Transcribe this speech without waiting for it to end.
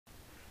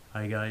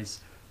Hi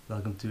guys,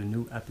 welcome to a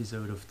new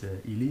episode of the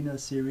Elena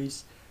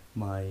series,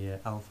 my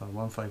Alfa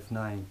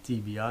 159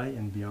 TBi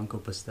and Bianco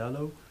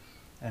Pastello.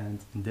 And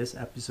in this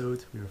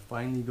episode we are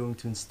finally going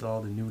to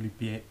install the newly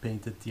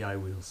painted Ti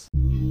wheels.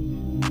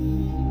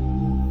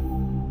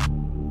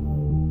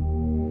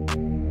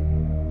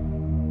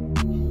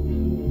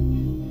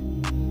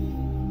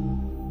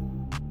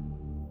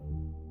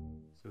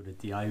 So the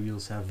Ti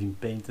wheels have been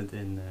painted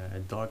in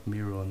Dark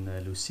Miron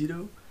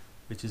Lucido,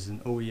 which is an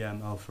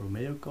OEM Alfa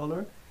Romeo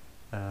color.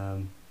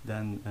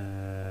 Then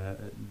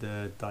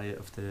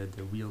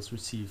the wheels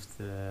received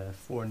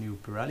 4 new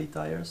Pirelli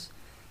tires,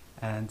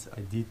 and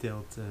I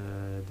detailed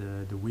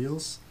the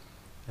wheels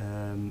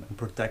and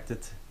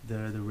protected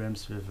the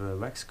rims with a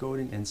wax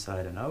coating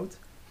inside and out.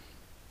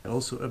 I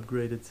also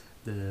upgraded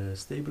the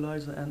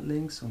stabilizer end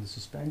links on the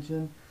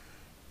suspension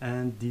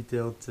and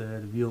detailed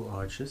the wheel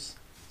arches,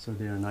 so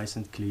they are nice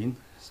and clean.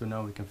 So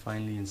now we can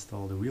finally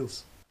install the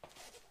wheels.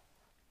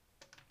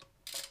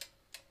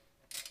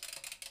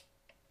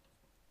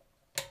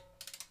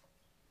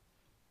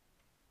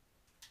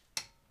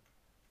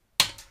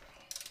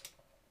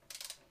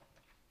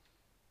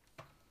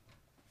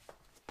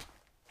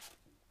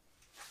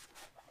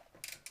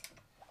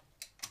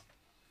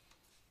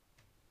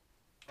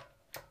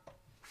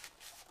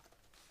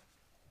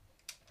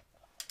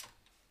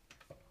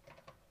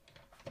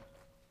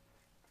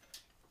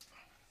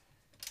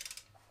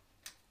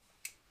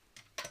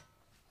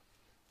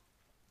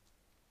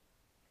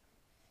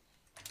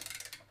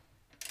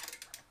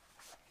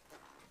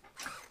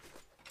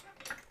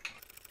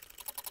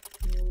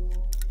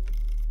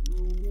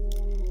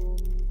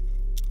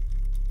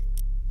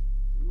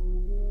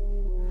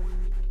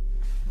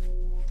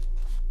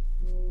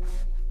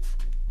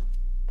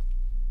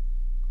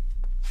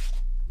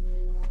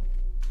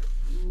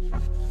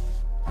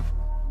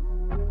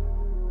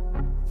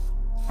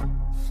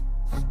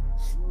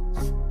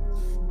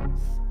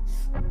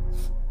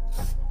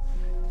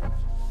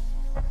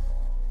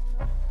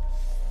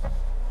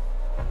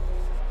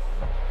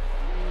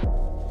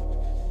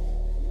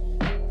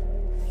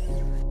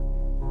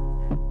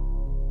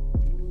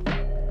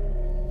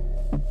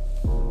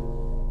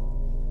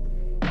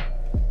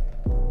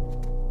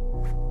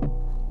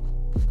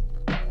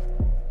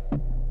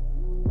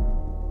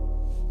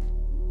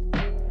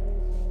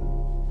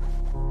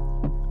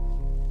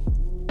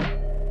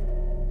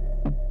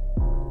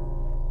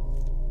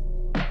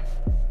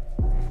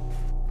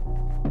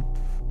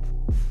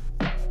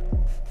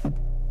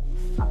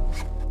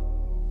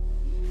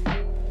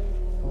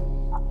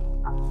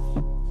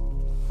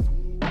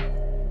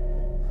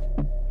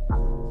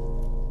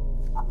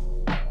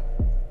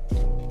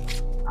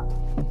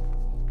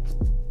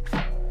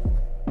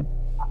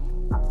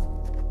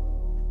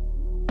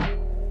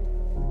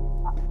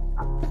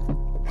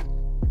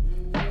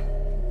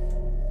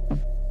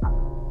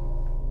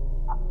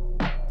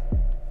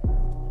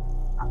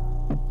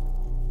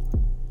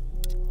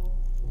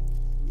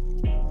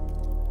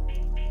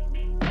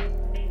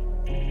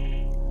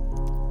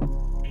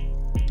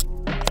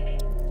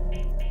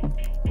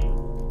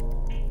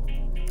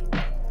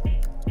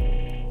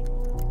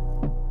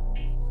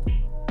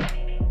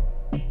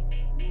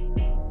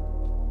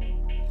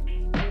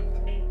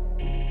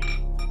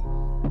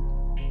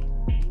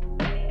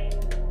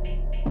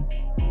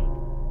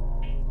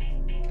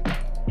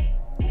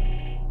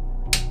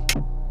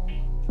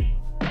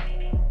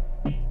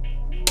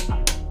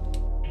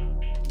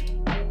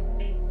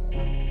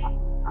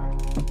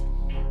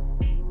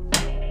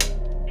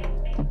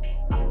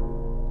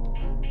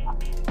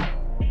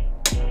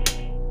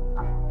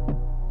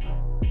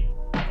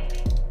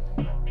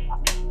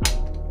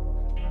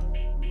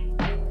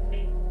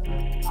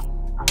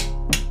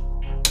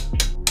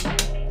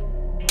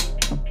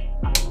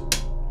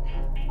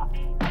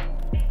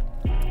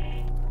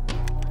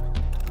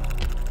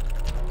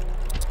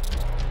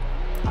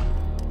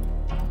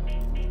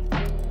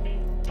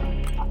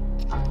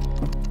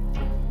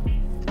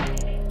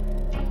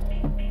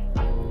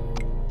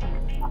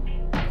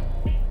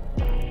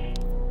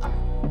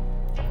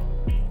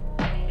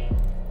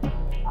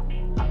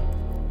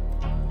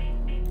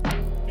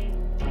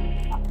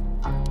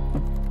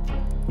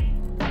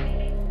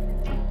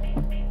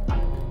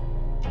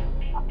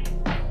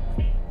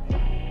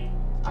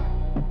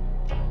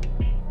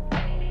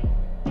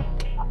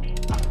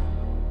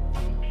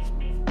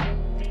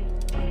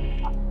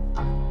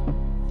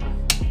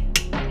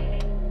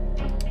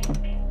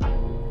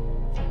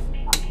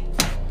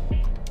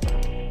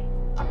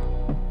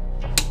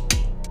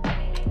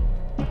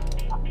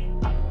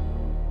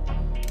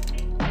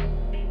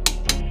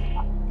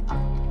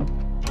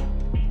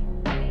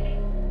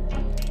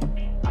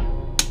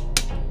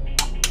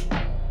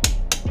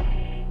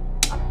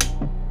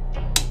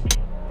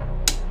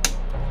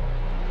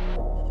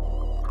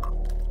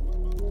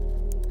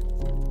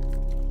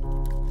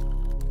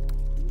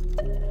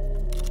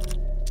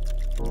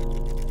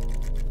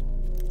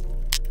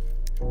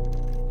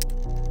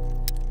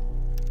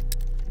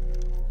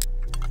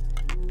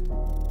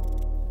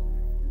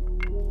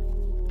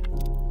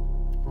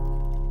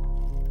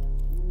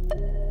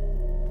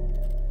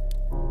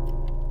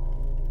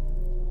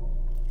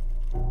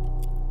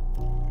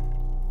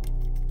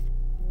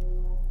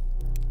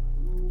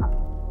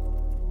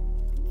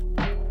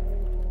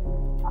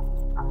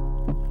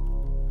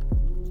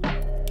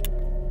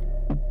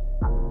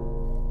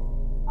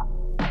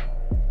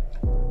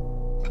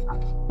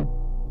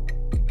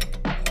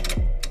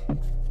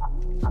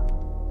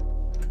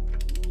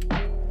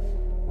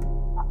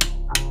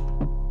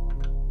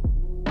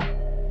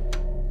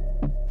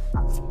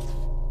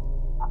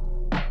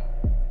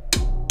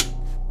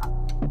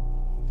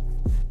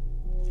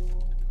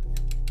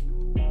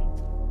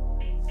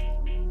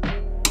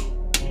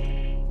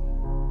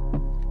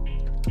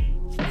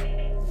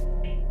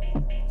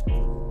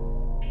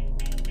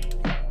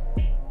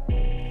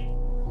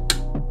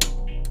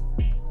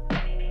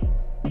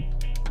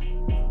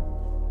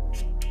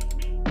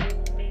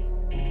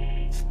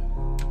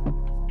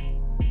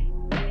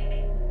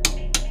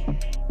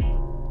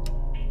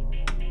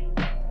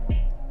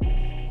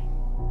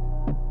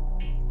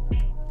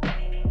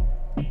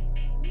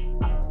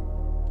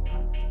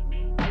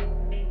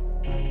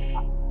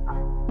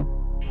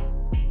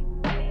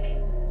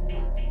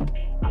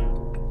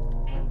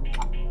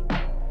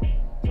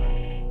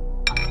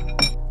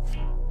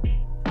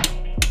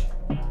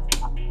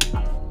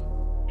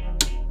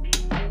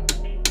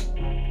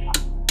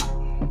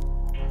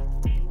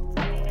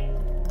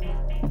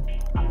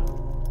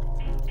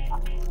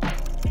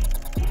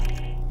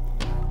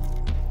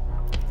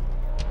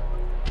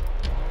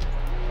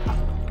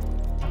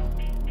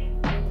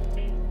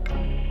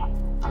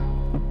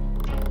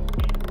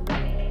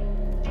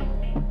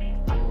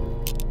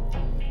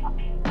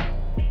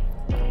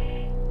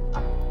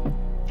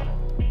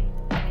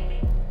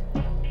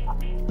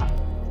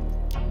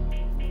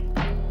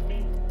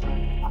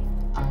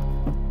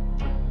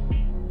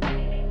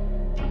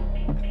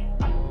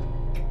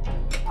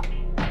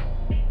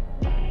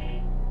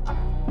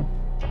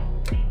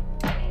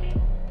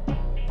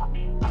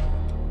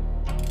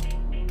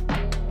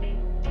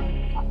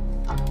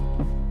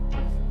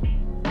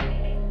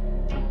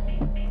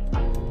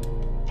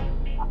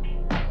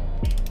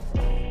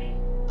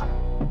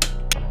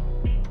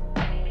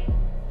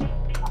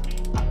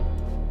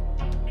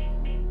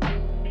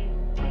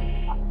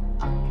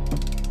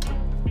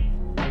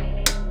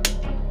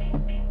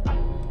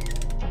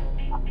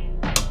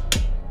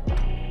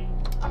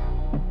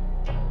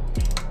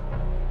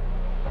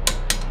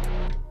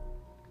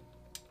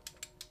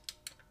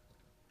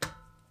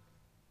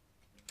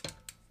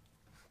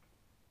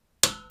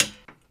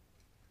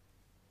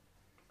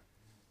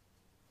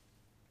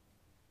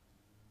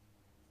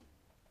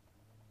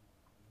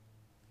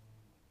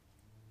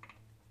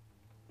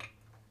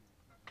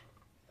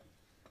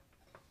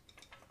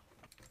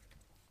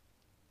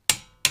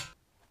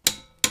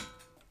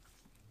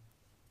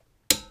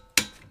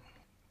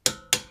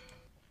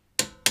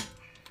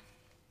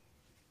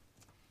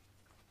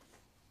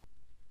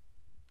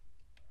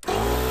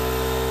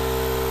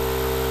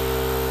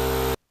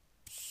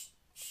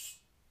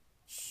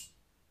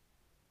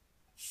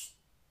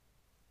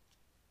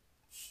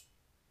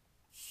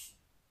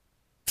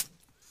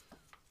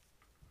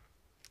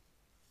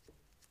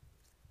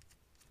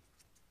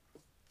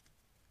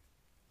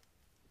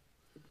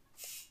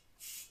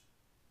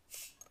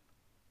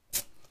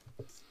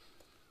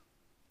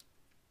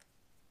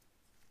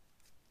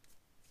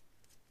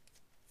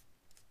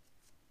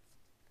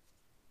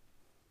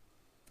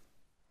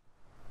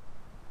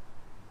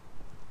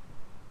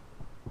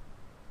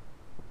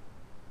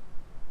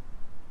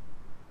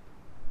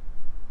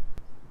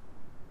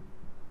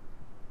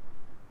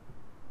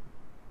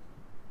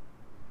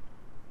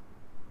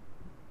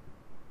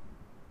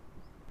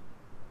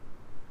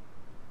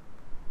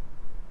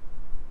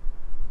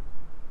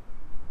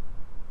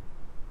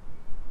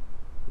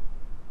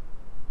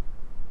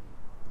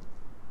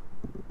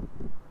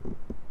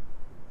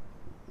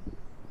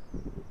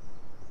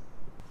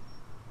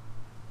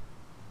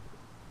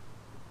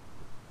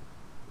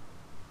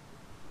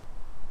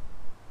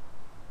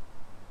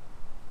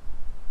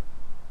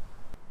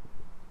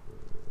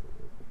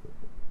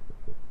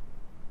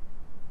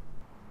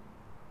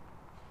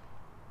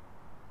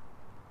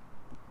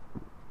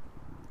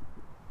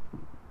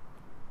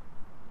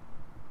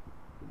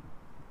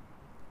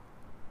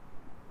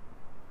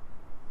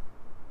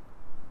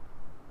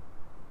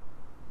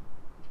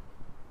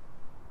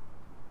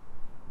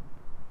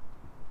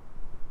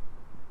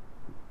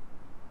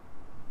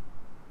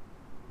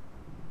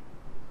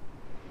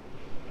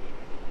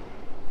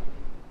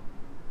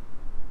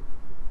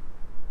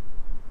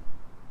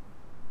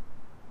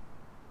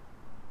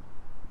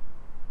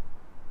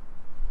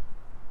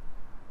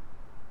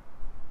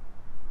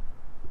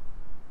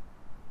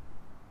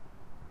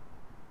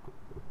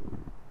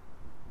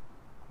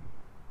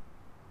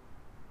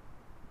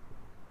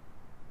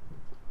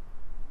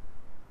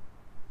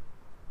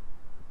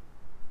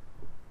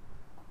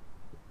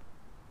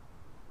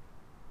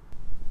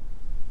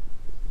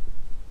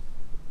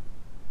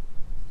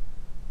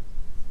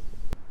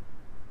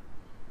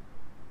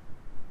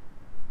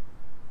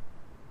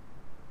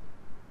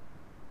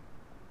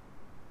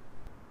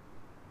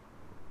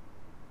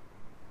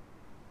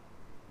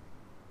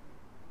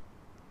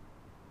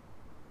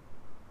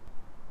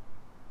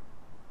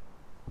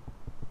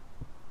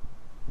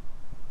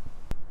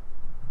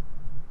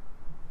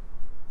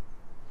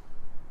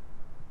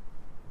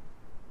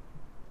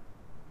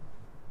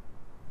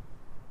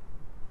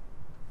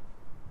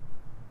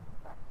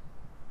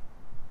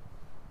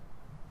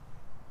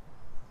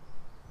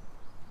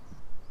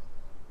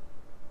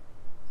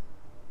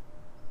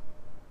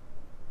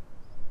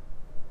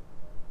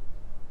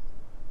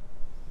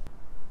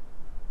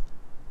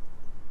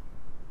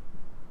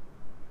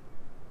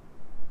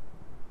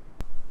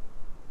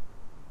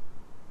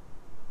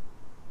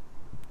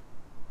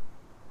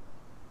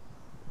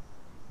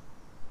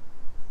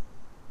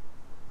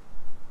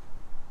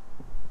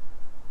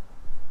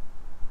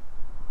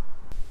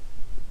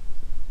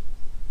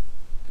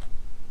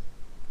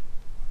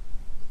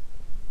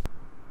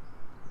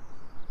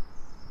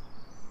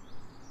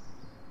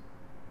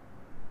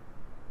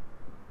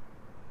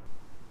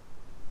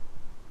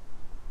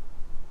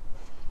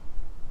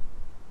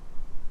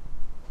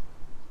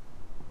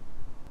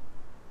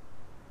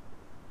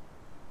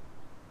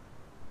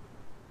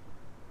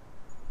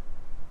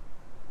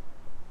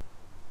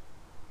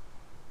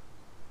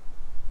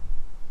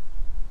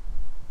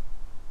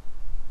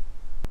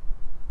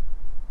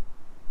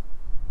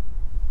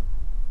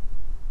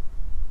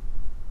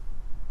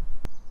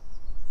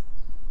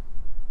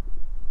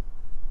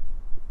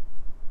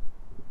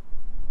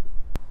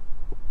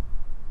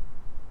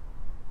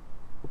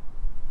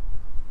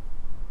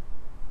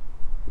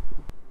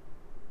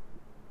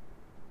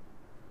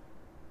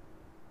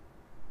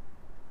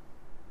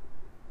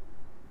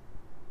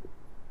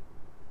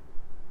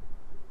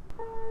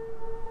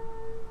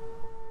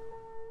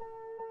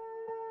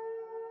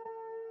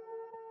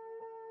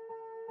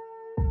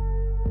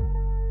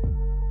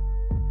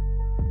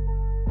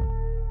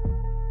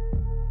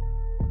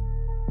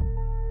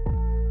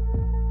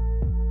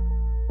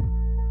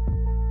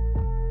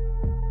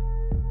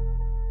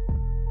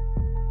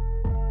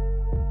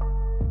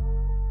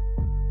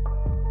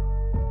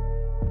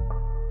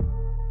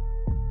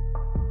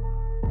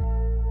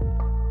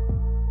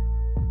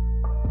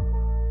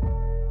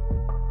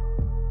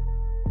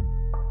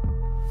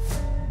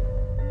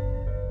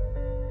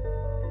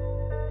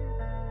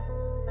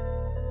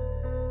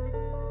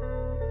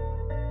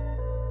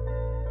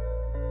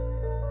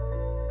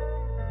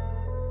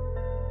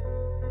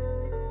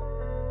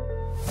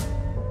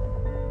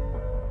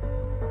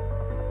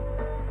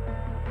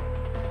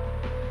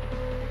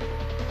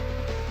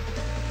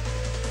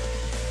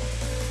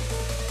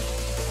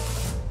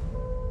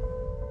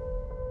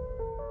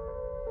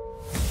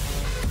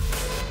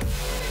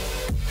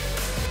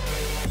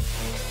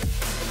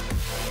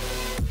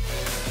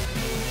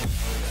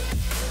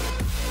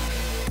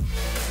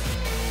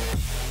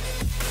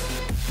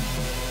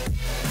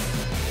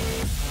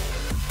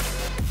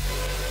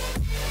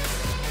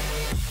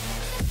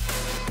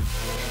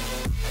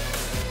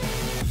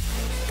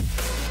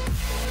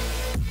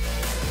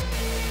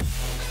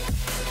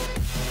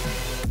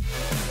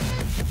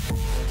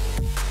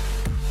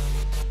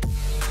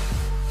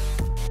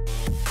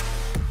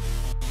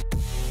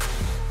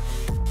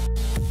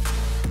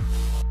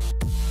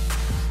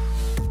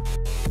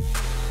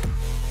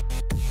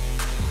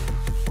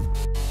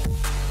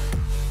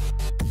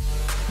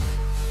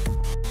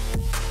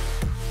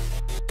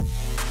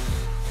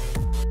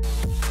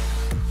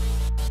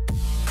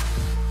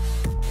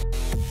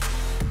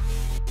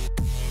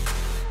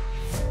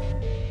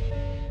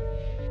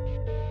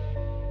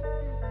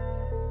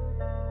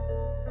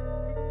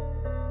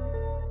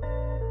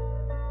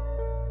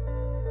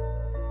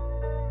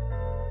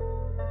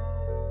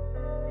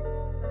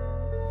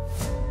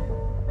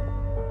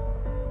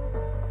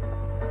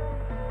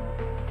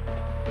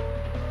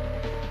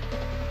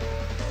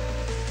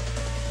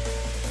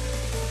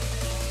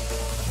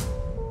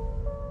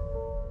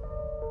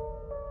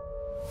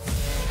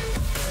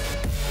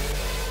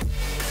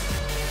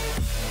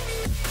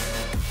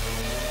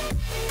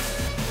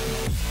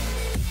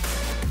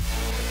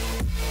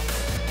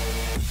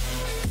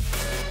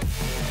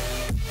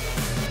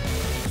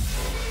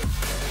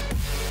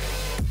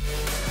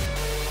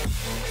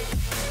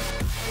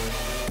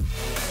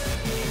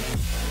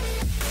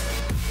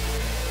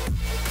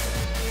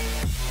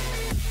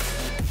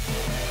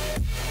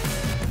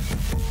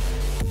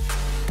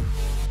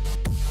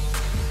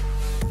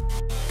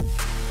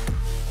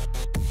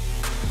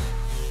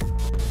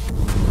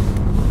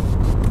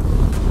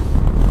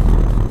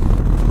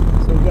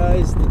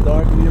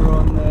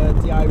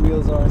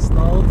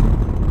 installed,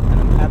 and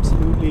I'm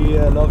absolutely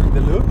loving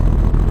the look.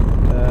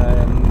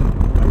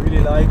 I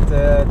really like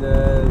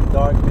the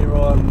Dark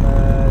Miron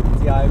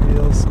Ti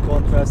wheels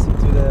contrasting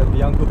to the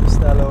Bianco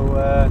Pastello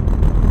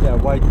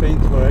white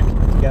paintwork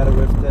together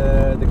with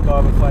the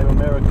carbon fiber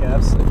mirror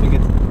caps. I think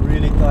it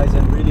really ties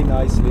in really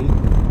nicely,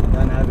 and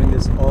then having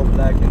this all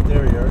black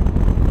interior.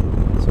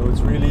 So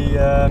it's really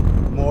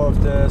more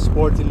of the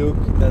sporty look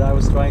that I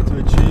was trying to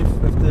achieve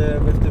with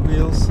the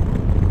wheels,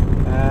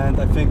 and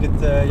I think it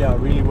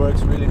really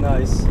works really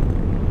nice.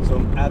 So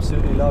I'm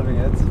absolutely loving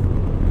it.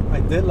 I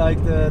did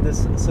like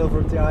this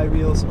silver Ti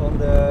wheels on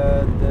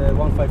the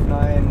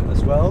 159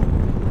 as well,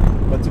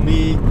 but to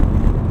me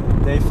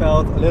they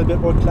felt a little bit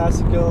more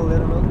classical, a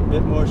little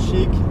bit more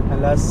chic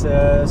and less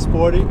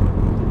sporty.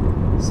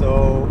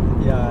 So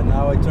yeah,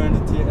 now I turned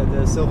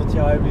the silver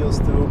Ti wheels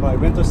to my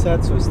winter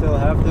set, so I still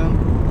have them.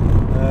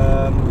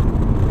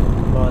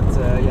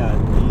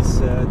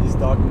 These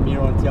Dark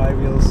Miron Ti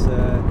wheels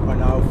are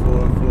now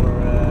for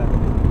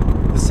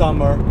the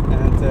summer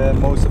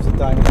and most of the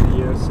time of the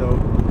year. So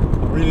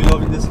I'm really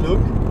loving this look.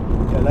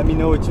 Yeah, let me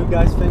know what you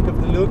guys think of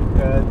the look.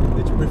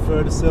 Did you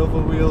prefer the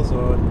silver wheels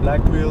or the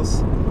black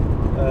wheels?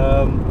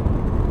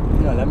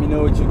 Let me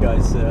know what you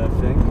guys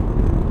think.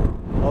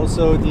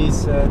 Also,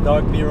 these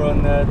Dark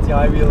Miron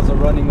Ti wheels are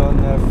running on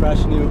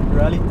fresh new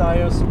Pirelli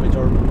tires, which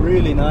are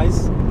really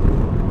nice.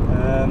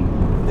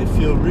 They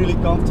feel really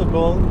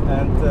comfortable,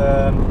 and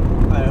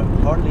I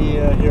hardly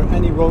hear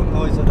any road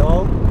noise at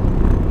all.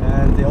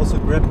 And they also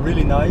grip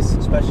really nice,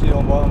 especially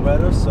on warm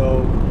weather.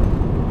 So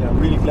yeah, I'm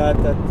really glad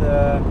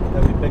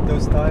that we picked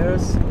those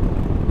tires.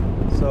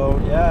 So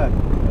yeah,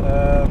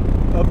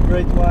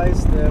 upgrade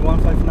wise, the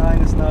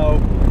 159 is now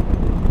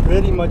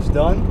pretty much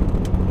done.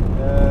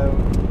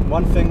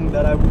 One thing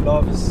that I would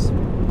love is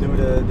do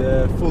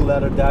the full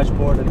leather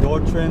dashboard and door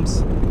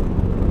trims,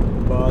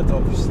 but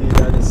obviously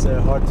that is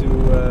hard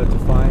to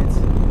find.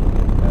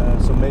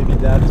 So maybe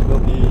that will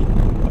be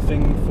a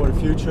thing for the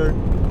future.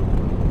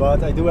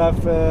 But I do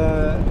have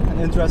an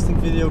interesting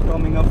video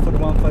coming up for the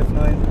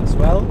 159 as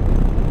well.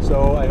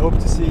 So I hope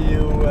to see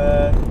you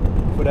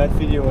for that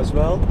video as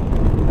well.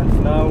 And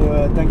for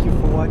now, thank you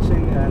for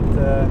watching, and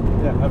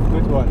have a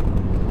good one.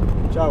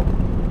 Ciao.